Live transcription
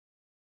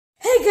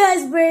Hey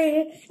guys,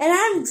 Brady, and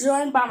I'm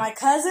joined by my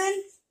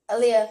cousin,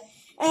 Aaliyah.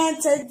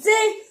 and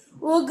today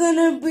we're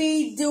gonna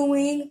be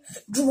doing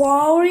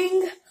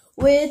drawing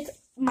with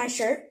my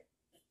shirt.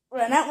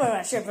 Well, not with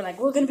my shirt, but like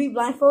we're gonna be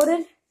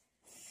blindfolded,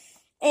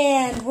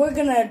 and we're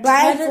gonna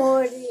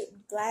Blindfolded.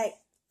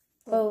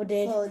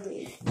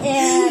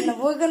 and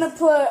we're gonna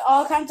put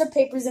all kinds of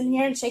papers in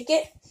here and shake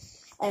it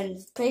and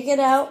pick it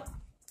out,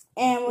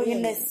 and we're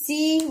gonna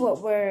see what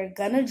we're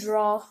gonna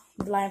draw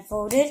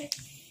blindfolded.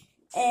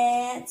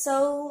 And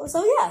so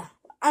yeah,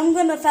 I'm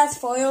gonna fast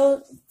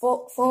forward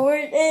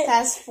it.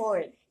 Fast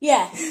forward.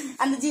 Yeah,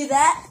 I'm gonna do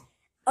that.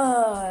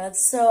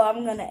 So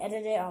I'm gonna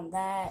edit it on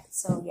that.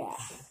 So yeah,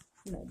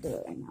 I'm gonna do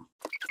it right now.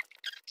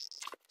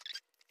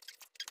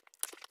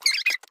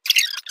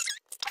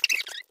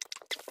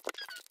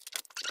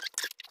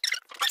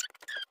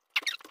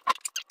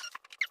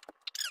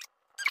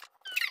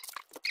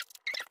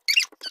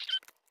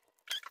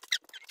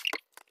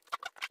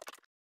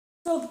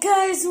 So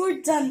guys,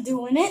 we're done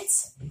doing it.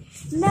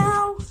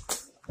 Now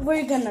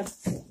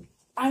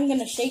I'm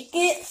gonna shake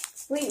it.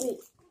 Wait.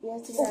 We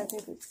have to get our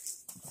paper.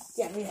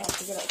 Yeah, we have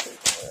to get our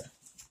paper.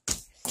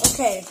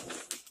 Okay.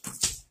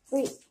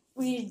 Wait.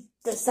 We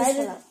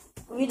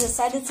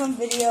decided some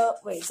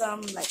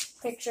like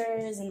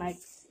pictures and like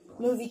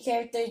movie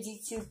characters,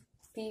 YouTube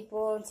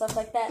people and stuff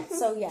like that.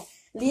 So yeah,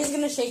 Leah's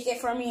gonna shake it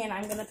for me and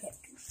I'm gonna pick.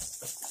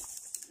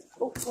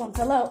 Oh, one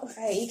fell out.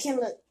 Alright, you can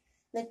look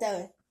that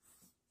way.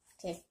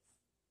 Okay.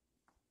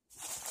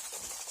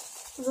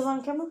 Is it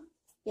on camera?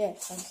 Yeah,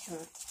 it's on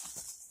camera.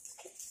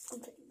 Okay, I'm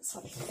picking this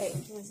one. Hey,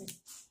 give me a second.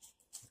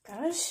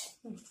 Gosh.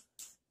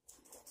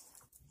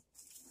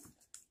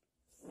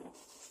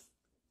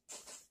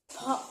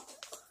 Pop.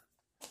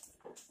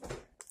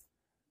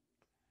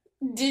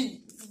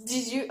 Did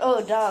you?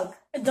 Oh, dog.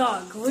 A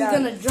dog. We're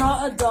gonna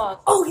draw a dog.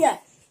 Oh yeah.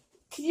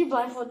 Can you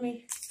blindfold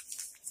me?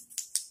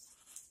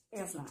 I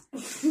guess not.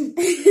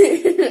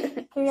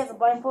 We have to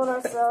blindfold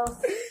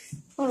ourselves.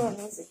 Hold on,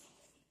 one second.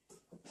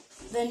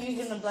 Then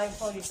you're gonna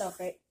blindfold yourself,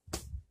 right? I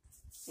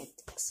think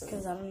so.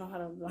 Because I don't know how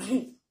to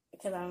blind.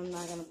 Because I'm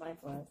not gonna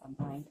blindfold if I'm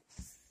blind.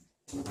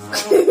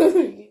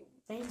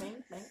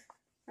 Bang.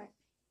 Right.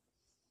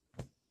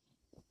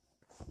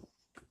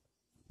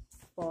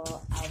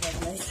 Well, I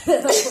was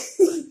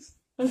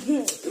like.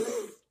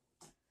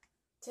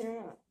 Turn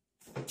around.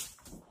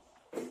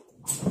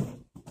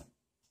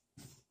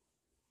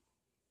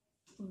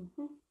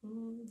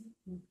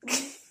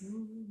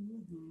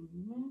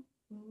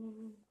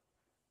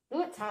 Do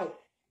it tight.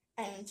 I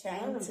am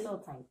trying to. So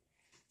tight.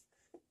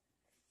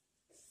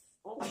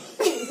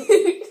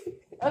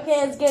 Okay,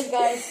 it's good,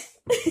 guys.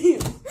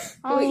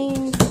 Wait.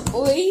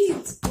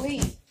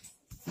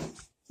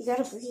 You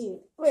gotta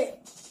breathe. Wait.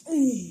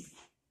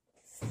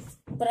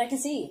 But I can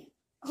see.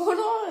 Hold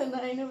on.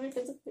 I never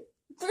get to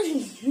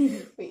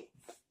Wait.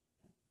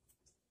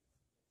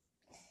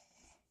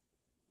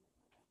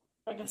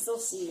 I can still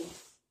see.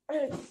 I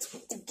have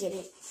to get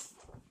it.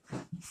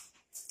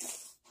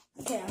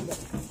 Okay, I'm good.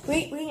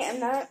 Wait, I'm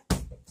not.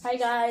 Hi,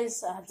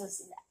 guys. I have to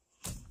see that.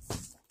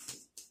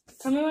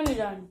 Tell me when you're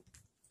done.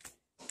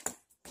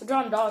 We're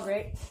drawing a dog,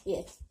 right?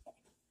 Yeah.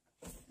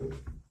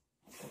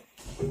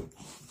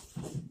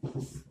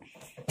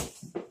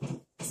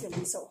 It's gonna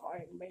be so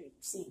hard and ready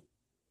to see.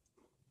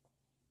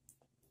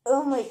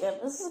 Oh my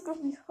god, this is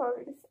gonna be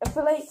hard. I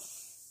feel like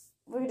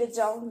we're gonna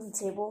draw on the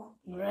table.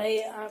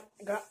 Right?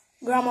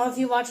 Grandma, if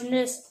you're watching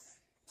this,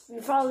 you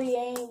probably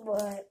ain't,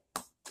 but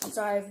I'm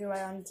sorry if you're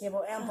right on the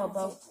table. And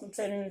Popo, I'm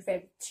sitting in your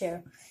favorite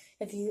chair.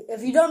 If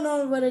you don't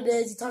know what it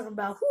is, you're talking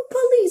about who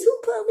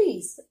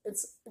police?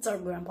 It's our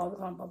grandpa, we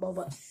call him Popo,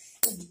 but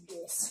it's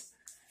this.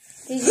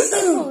 Did you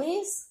say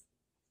police?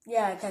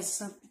 Yeah, because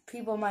some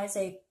people might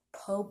say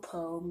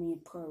Popo mean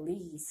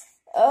police.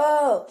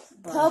 Oh,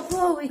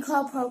 Popo, we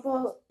call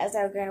Popo as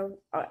our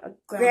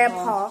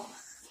grandpa.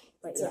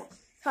 But yeah.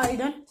 How are you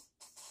done?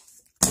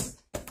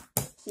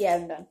 Yeah,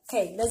 I'm done.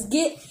 Okay, let's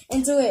get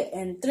into it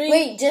in 3.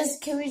 Wait,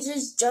 can we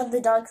just draw the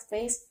dog's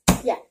face?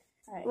 Yeah.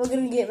 Alright. We're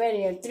gonna get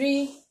ready in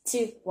 3,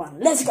 2, 1.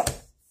 Let's go.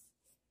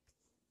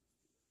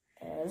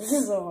 This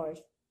is so hard.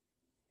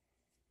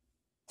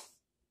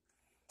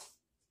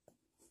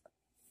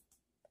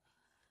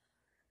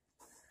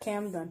 Okay,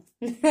 I'm done.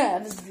 I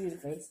just drew the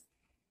face.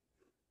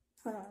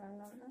 Hold on.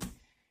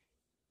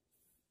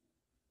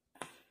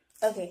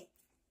 Okay.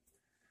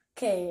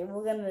 Okay,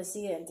 we're gonna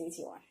see it in 3,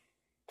 2, 1.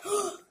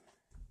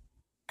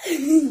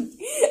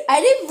 I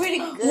did pretty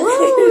good.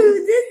 Whoa,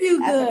 you did do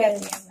I forgot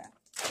good. the camera.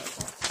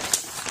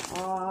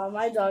 Aw,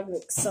 my dog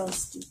looks so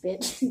stupid.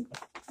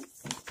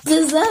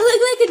 Does that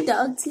look like a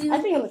dog to you? I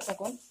think it looks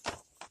like one.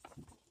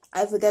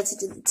 I forgot to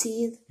do the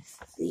teeth,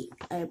 the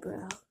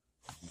eyebrow.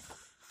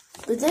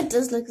 But that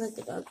does look like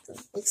a dog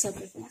though, except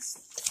for this.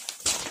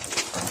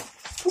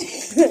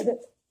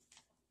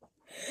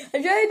 I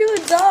tried to do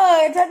a dog.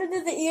 I tried to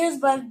do the ears,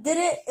 but I did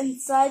it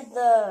inside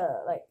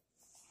the, like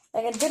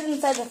I did it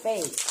inside the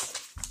face.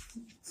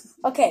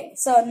 Okay,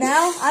 so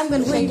now I'm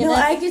going to shake it. No,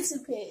 I get to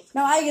pick.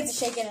 No, I get to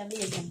shake it and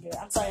Leah's going to do it.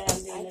 I'm sorry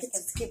I'm doing this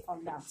because keep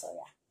falling down, so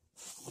yeah.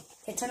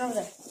 Okay, turn over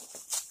there.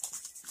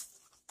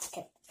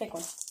 Pick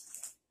one.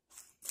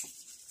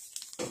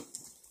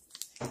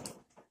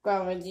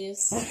 Guava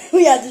juice.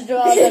 We have to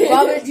draw the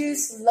guava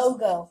juice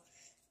logo.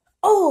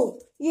 Oh,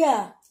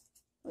 yeah.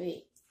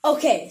 Wait.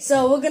 Okay,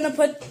 so we're gonna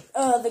put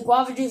the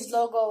guava juice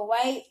logo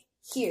right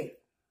here.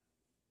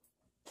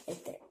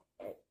 Right there.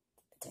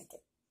 It's right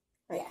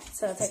there. Yeah,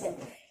 so it's right there.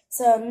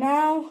 So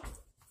now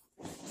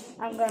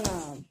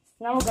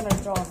we're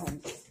gonna draw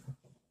him.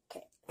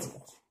 Okay, that's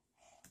good.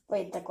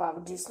 Wait, the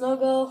guava juice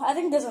logo. I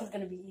think this one's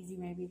gonna be easy,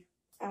 maybe.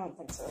 I don't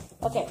think so.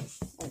 Okay,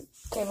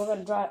 we're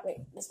gonna draw it. Wait,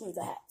 let's move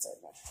the hat.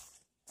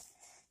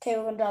 Okay,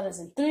 we're gonna draw this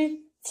in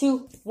 3,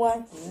 2,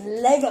 1,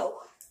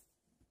 Lego.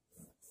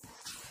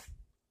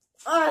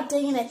 Oh,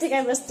 dang it, I think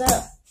I messed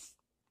up.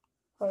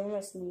 Oh, you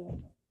messed me up.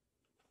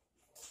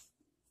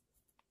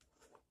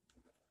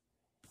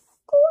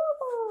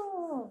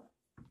 Cool.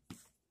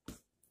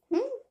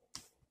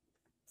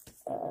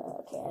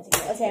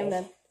 Okay, I'm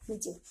done. Me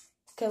too.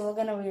 Okay, we're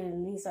gonna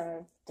release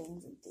our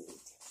things and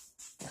things.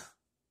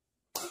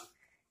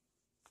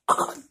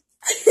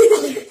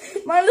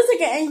 Mine looks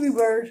like an angry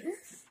bird.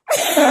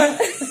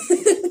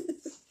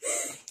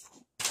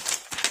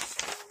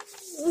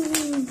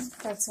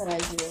 That's what I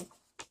do.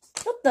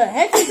 What the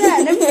heck is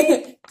that? Let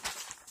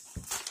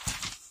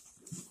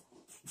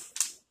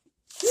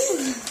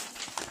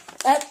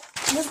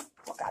me see.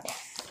 Oh God.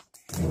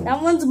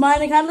 That one's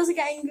mine. It kind of looks like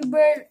an angry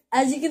bird.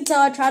 As you can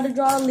tell, I tried to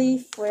draw a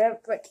leaf.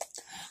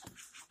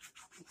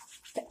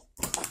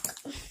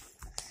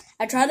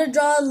 I tried to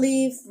draw a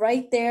leaf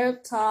right there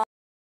up top.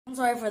 I'm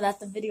sorry for that.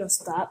 The video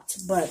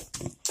stopped, but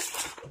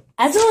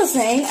as I was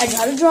saying, I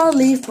tried to draw a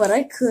leaf, but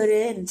I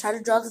couldn't. And tried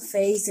to draw the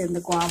face and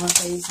the guava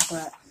face,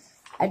 but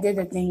I did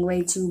the thing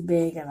way too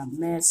big and I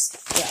missed.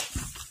 Yeah.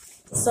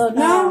 So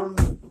now,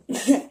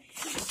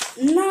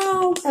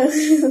 now I'm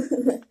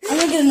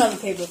gonna get another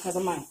paper because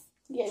I might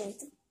get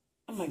it.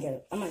 I might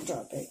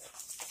draw it big.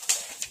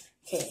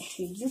 Okay,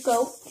 here you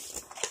go.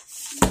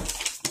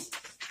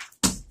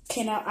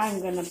 Okay, now I'm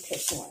gonna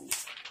pick one.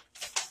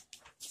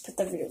 Put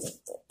the video with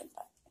it.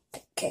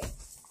 Okay,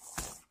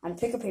 I'm gonna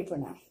pick a paper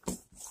now.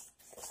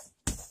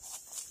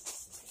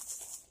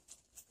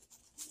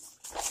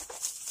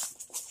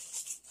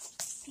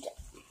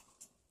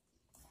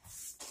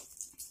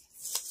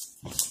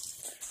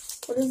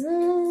 What is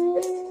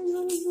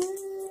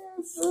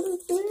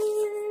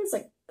this?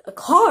 Like a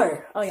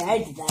car. Oh yeah, I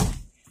did that.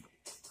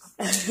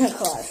 A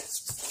car.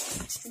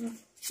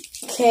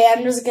 Okay,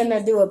 I'm just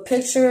gonna do a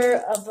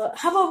picture of a.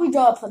 How about we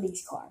draw a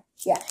police car?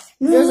 Yeah,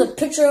 there's a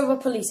picture of a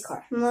police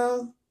car.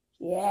 No.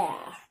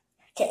 Yeah.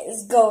 Okay,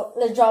 let's go.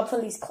 Let's draw a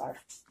police car.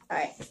 All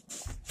right.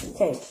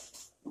 Okay,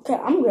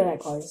 I'm good at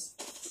cars.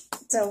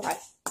 So what?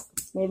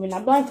 Maybe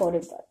not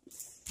blindfolded, but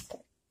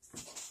okay.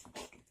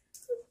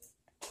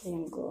 I think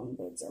I'm going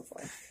good so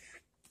far.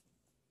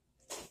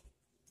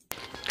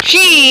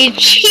 She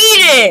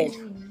cheated!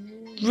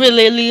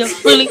 Really?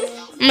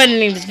 I'm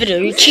editing this video.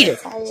 You cheated.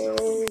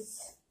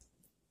 Tires.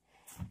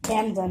 Okay,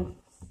 I'm done.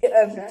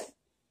 I'm done.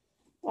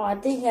 Oh, I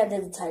think I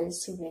did the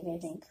tires too big, I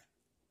think.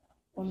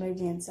 Or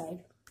maybe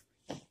inside.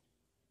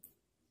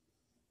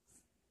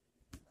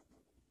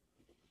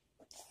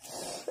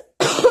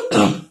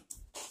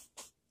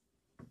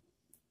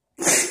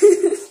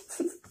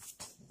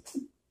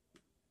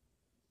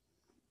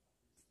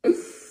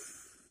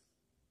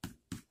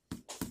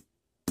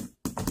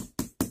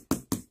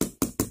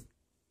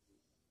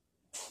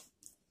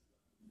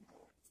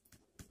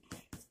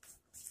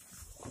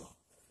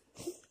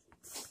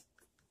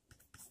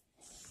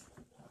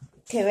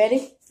 Okay,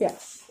 ready? Yeah.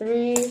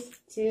 3,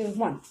 2, 1.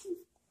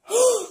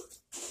 Look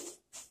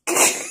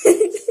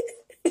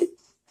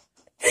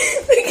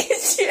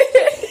at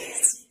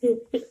you.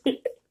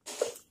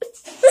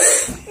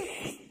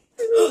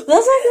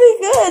 That's actually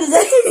good. Is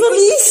that the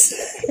police?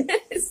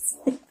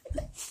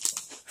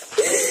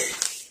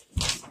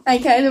 I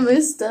kind of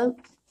messed up.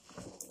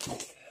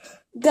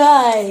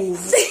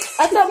 Guys,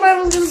 I thought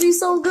mine was gonna be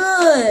so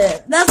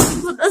good. That's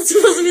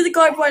supposed to be the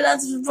car part.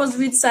 That's supposed to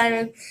be the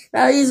siren.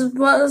 Now you're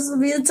supposed to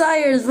be the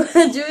tires, but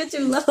I drew it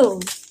too low.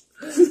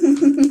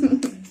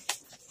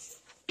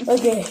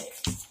 Okay.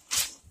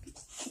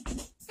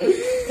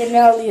 And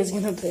now Leah's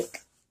gonna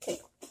pick. Okay.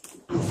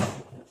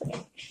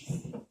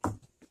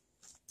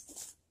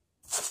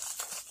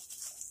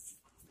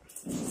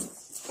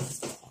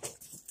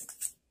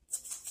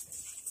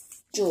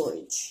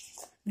 George.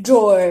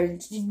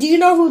 Do you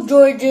know who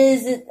George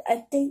is?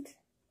 I think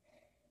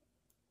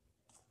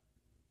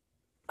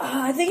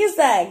it's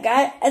that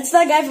guy. It's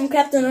that guy from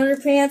Captain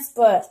Underpants,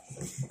 but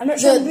I'm not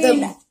sure.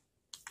 The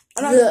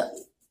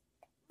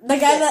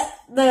guy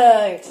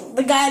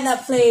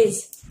that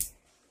plays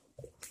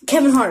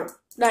Kevin Hart.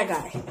 That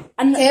guy.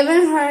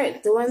 Kevin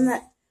Hart, the one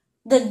that...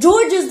 The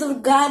George is the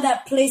guy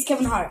that plays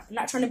Kevin Hart. I'm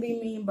not trying to be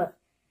mean, but...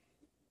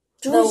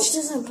 George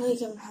doesn't play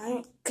Kevin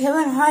Hart.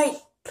 Kevin Hart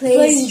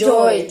plays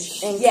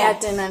George in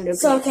Captain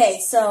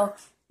Underpants. So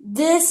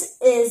this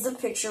is the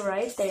picture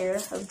right there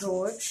of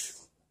George.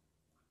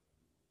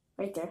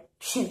 Right there.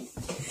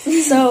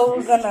 So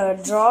we're gonna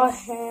draw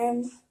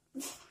him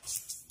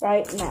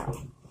right now.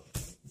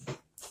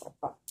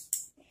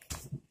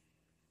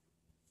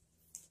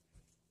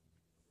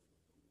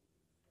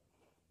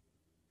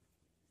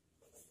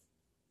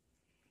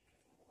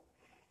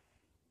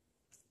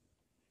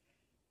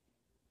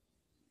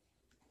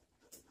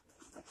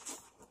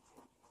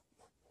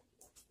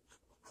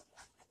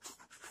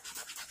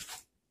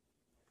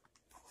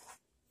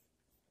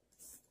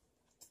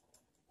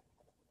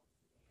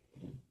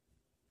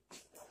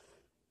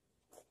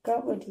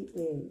 Got what he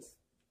is.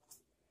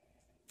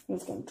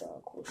 He's gonna draw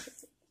a cool shape.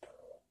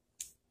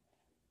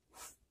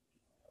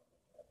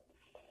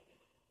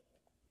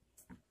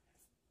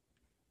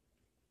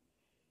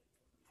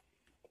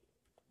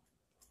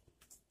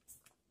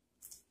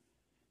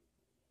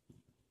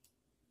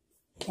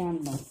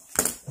 Camera.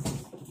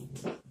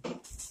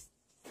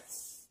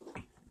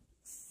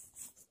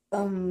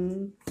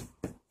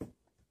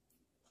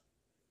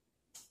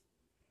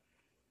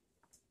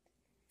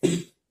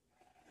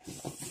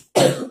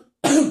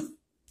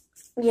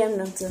 Yeah, I'm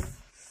done too.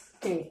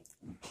 3,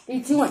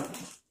 2, 1.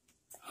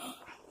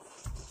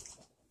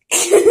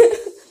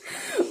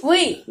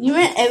 Wait, you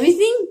meant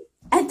everything?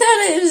 I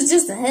thought it was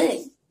just a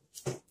headache.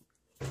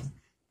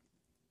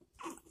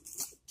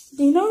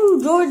 Do you know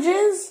who George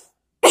is?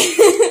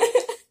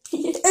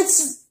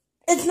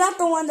 It's not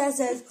the one that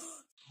says.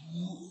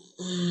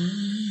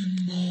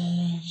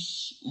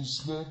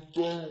 It's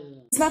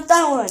not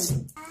that one.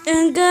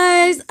 And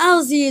guys,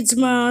 I'll see you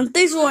tomorrow. And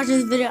thanks for watching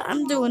this video.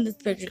 I'm doing this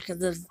picture because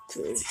this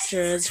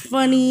picture is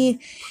funny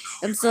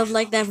and stuff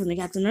like that from the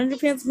Captain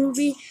Underpants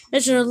movie.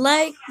 Make sure to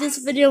like this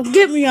video,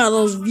 give me all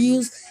those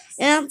views,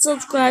 and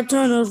subscribe,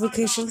 turn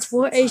notifications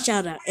for a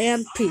shout out.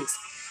 And peace.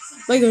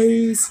 Bye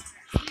guys.